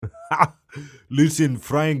Listen,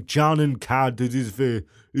 Frank, John, and Kat, it is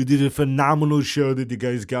a phenomenal show that you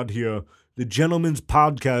guys got here. The Gentleman's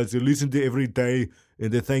Podcast, I listen to every day,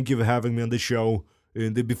 and they thank you for having me on the show.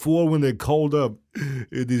 And before, when they called up,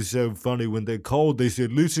 it is so funny. When they called, they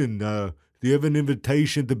said, listen, do you have an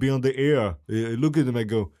invitation to be on the air? I look at them, I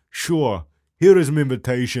go, sure, here is my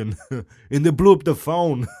invitation. And they blew up the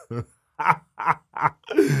phone.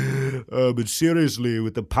 But seriously,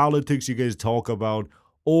 with the politics you guys talk about,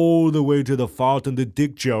 all the way to the fart and the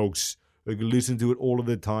dick jokes, I can listen to it all of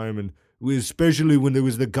the time, and especially when there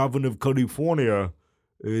was the governor of California,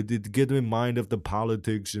 it did get in mind of the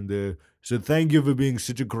politics and the. So thank you for being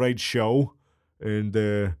such a great show,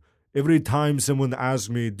 and every time someone asks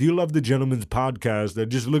me, "Do you love the Gentleman's Podcast?" I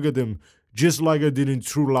just look at them, just like I did in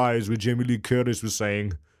True Lies, where Jamie Lee Curtis was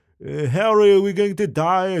saying, "Harry, are we going to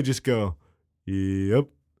die?" I just go, "Yep."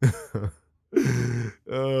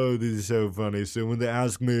 Oh, this is so funny. So when they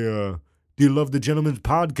ask me, do you love the Gentleman's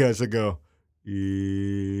Podcast? I go,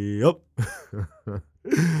 yep.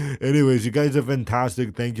 Anyways, you guys are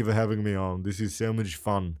fantastic. Thank you for having me on. This is so much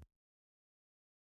fun.